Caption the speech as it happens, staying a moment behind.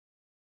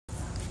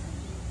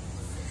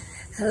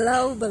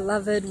Hello,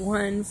 beloved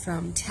one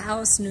from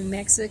Taos, New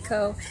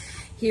Mexico,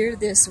 here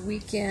this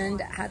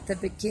weekend at the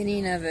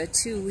beginning of a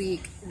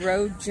 2-week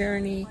road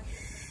journey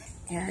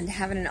and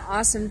having an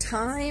awesome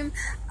time.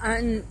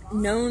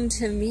 Unknown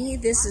to me,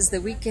 this is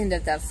the weekend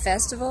of the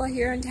festival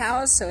here in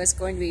Taos, so it's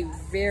going to be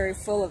very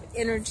full of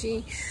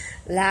energy,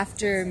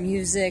 laughter,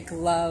 music,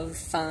 love,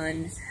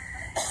 fun,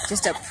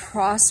 just a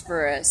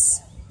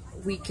prosperous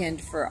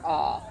weekend for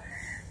all.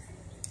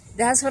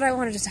 That's what I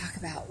wanted to talk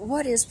about.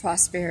 What is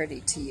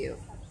prosperity to you?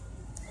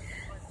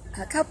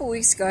 A couple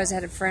weeks ago, I was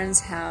at a friend's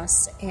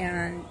house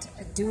and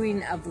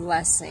doing a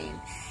blessing.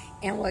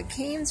 And what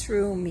came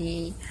through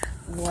me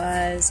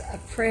was a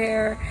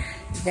prayer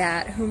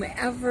that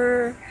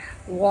whomever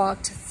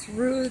walked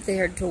through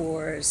their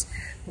doors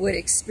would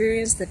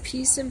experience the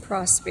peace and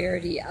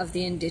prosperity of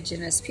the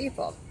Indigenous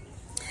people.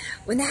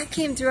 When that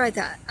came through,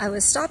 I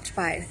was stopped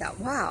by it. I thought,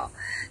 wow,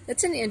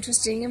 that's an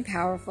interesting and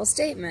powerful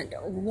statement.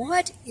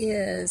 What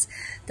is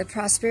the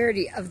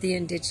prosperity of the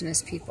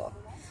Indigenous people?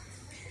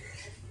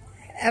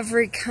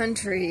 Every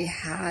country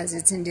has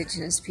its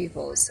Indigenous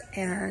peoples,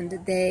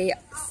 and they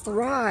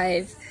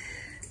thrive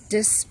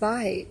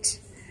despite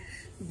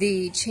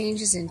the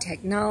changes in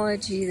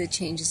technology, the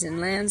changes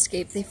in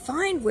landscape. They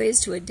find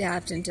ways to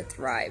adapt and to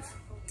thrive.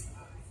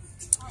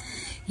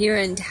 Here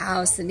in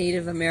Taos, the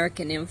Native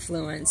American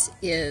influence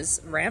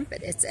is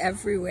rampant. It's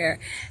everywhere.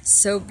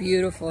 So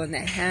beautiful in the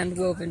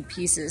hand-woven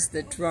pieces,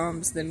 the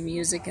drums, the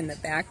music in the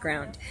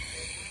background.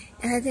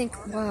 And I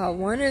think, wow,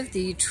 one of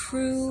the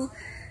true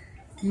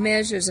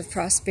measures of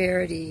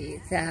prosperity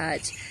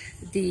that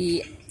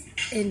the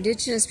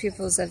Indigenous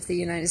peoples of the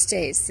United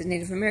States, the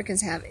Native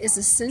Americans, have is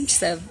a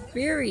sense of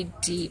very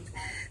deep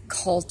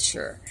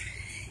culture.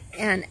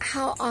 And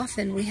how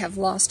often we have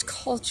lost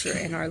culture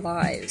in our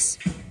lives.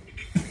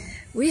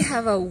 We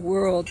have a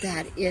world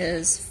that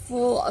is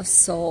full of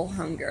soul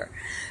hunger.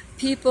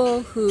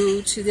 People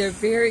who, to their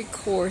very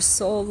core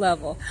soul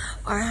level,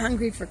 are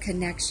hungry for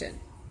connection.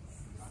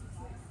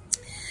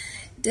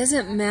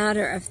 Doesn't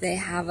matter if they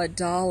have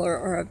 $1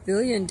 or $1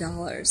 billion.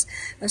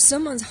 If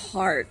someone's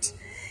heart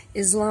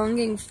is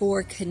longing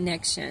for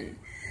connection,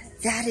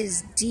 that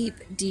is deep,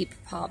 deep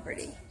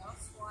poverty.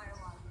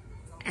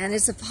 And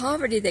it's a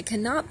poverty that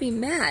cannot be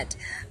met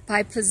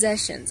by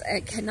possessions.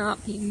 It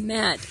cannot be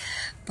met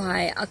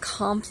by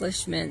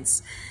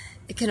accomplishments.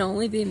 It can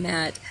only be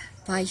met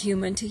by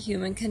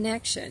human-to-human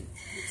connection.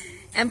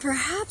 And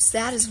perhaps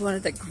that is one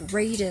of the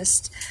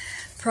greatest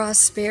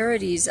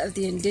prosperities of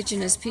the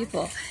Indigenous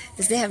people,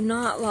 is they have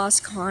not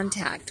lost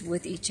contact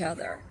with each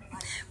other,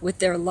 with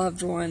their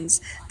loved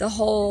ones. The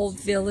whole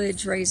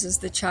village raises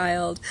the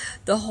child.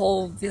 The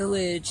whole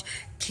village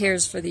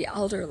cares for the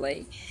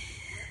elderly.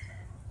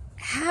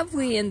 Have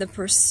we, in the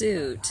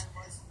pursuit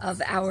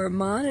of our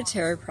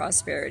monetary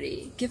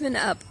prosperity, given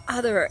up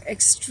other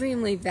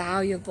extremely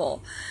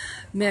valuable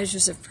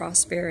measures of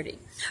prosperity?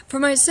 For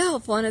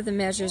myself, one of the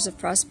measures of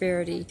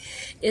prosperity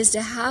is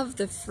to have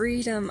the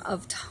freedom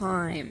of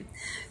time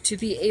to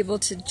be able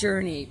to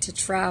journey, to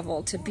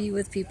travel, to be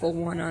with people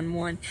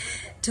one-on-one,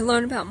 to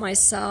learn about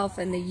myself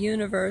and the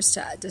universe,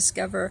 to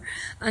discover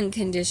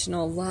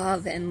unconditional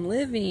love and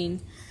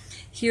living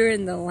here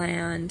in the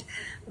land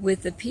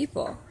with the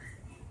people.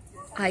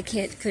 I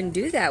couldn't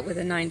do that with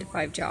a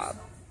 9-to-5 job.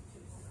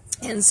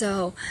 And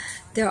so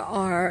there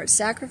are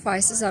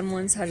sacrifices on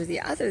one side or the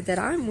other that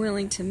I'm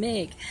willing to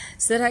make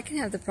so that I can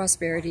have the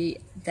prosperity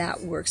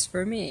that works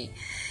for me.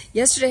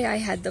 Yesterday I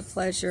had the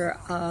pleasure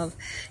of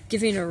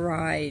giving a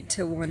ride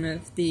to one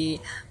of the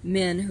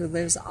men who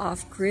lives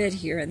off-grid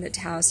here in the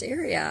Taos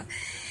area.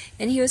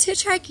 And he was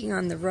hitchhiking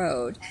on the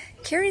road,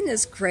 carrying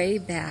this gray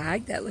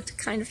bag that looked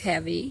kind of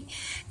heavy.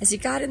 As he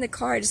got in the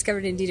car, I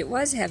discovered indeed it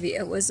was heavy.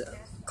 It was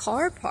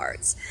car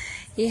parts.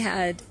 He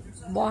had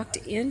walked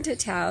into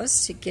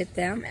Taos to get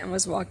them and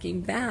was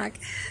walking back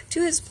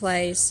to his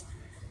place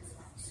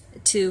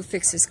to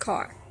fix his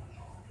car.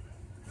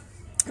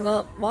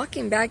 Well,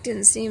 walking back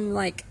didn't seem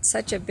like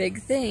such a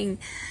big thing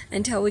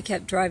until we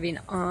kept driving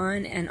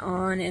on and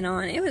on and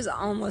on. It was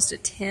almost a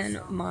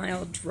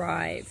 10-mile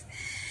drive.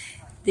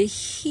 The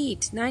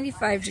heat,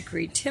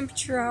 95-degree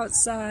temperature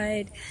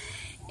outside,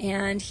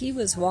 and he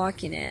was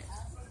walking it.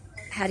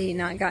 Had he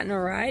not gotten a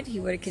ride, he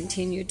would have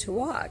continued to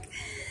walk.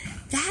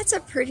 That's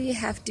a pretty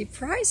hefty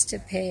price to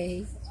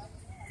pay,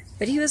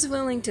 but he was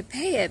willing to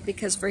pay it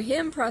because for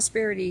him,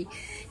 prosperity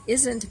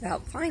isn't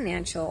about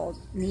financial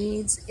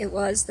needs. It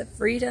was the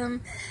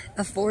freedom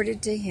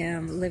afforded to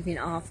him living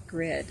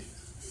off-grid.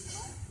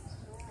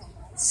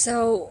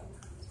 So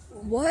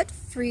what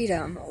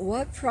freedom,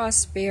 what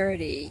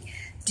prosperity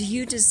do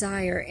you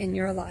desire in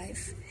your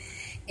life?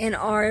 And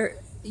are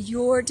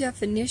your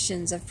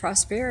definitions of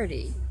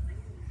prosperity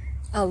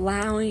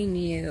allowing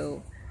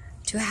you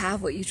to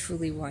have what you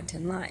truly want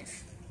in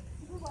life?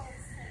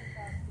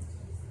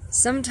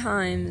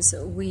 Sometimes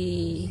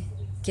we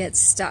get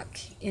stuck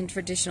in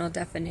traditional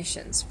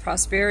definitions.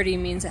 Prosperity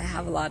means I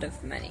have a lot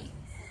of money.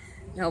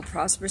 No,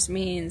 prosperous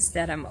means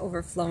that I'm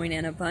overflowing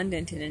and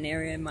abundant in an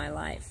area in my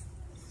life.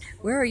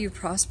 Where are you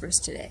prosperous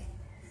today?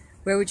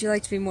 Where would you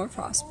like to be more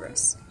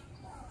prosperous?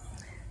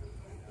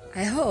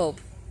 I hope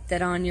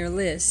that on your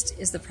list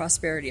is the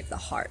prosperity of the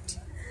heart,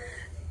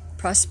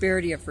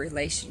 prosperity of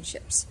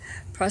relationships,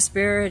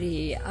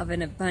 prosperity of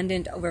an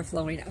abundant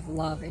overflowing of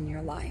love in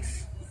your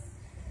life.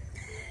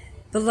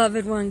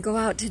 Beloved one, go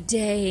out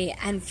today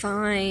and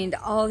find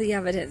all the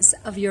evidence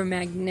of your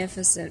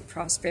magnificent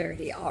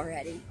prosperity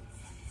already.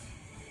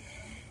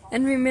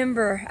 And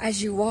remember,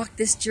 as you walk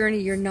this journey,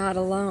 you're not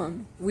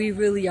alone. We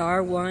really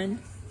are one.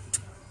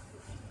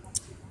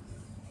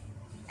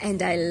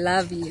 And I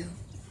love you.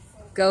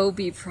 Go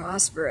be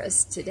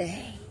prosperous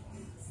today.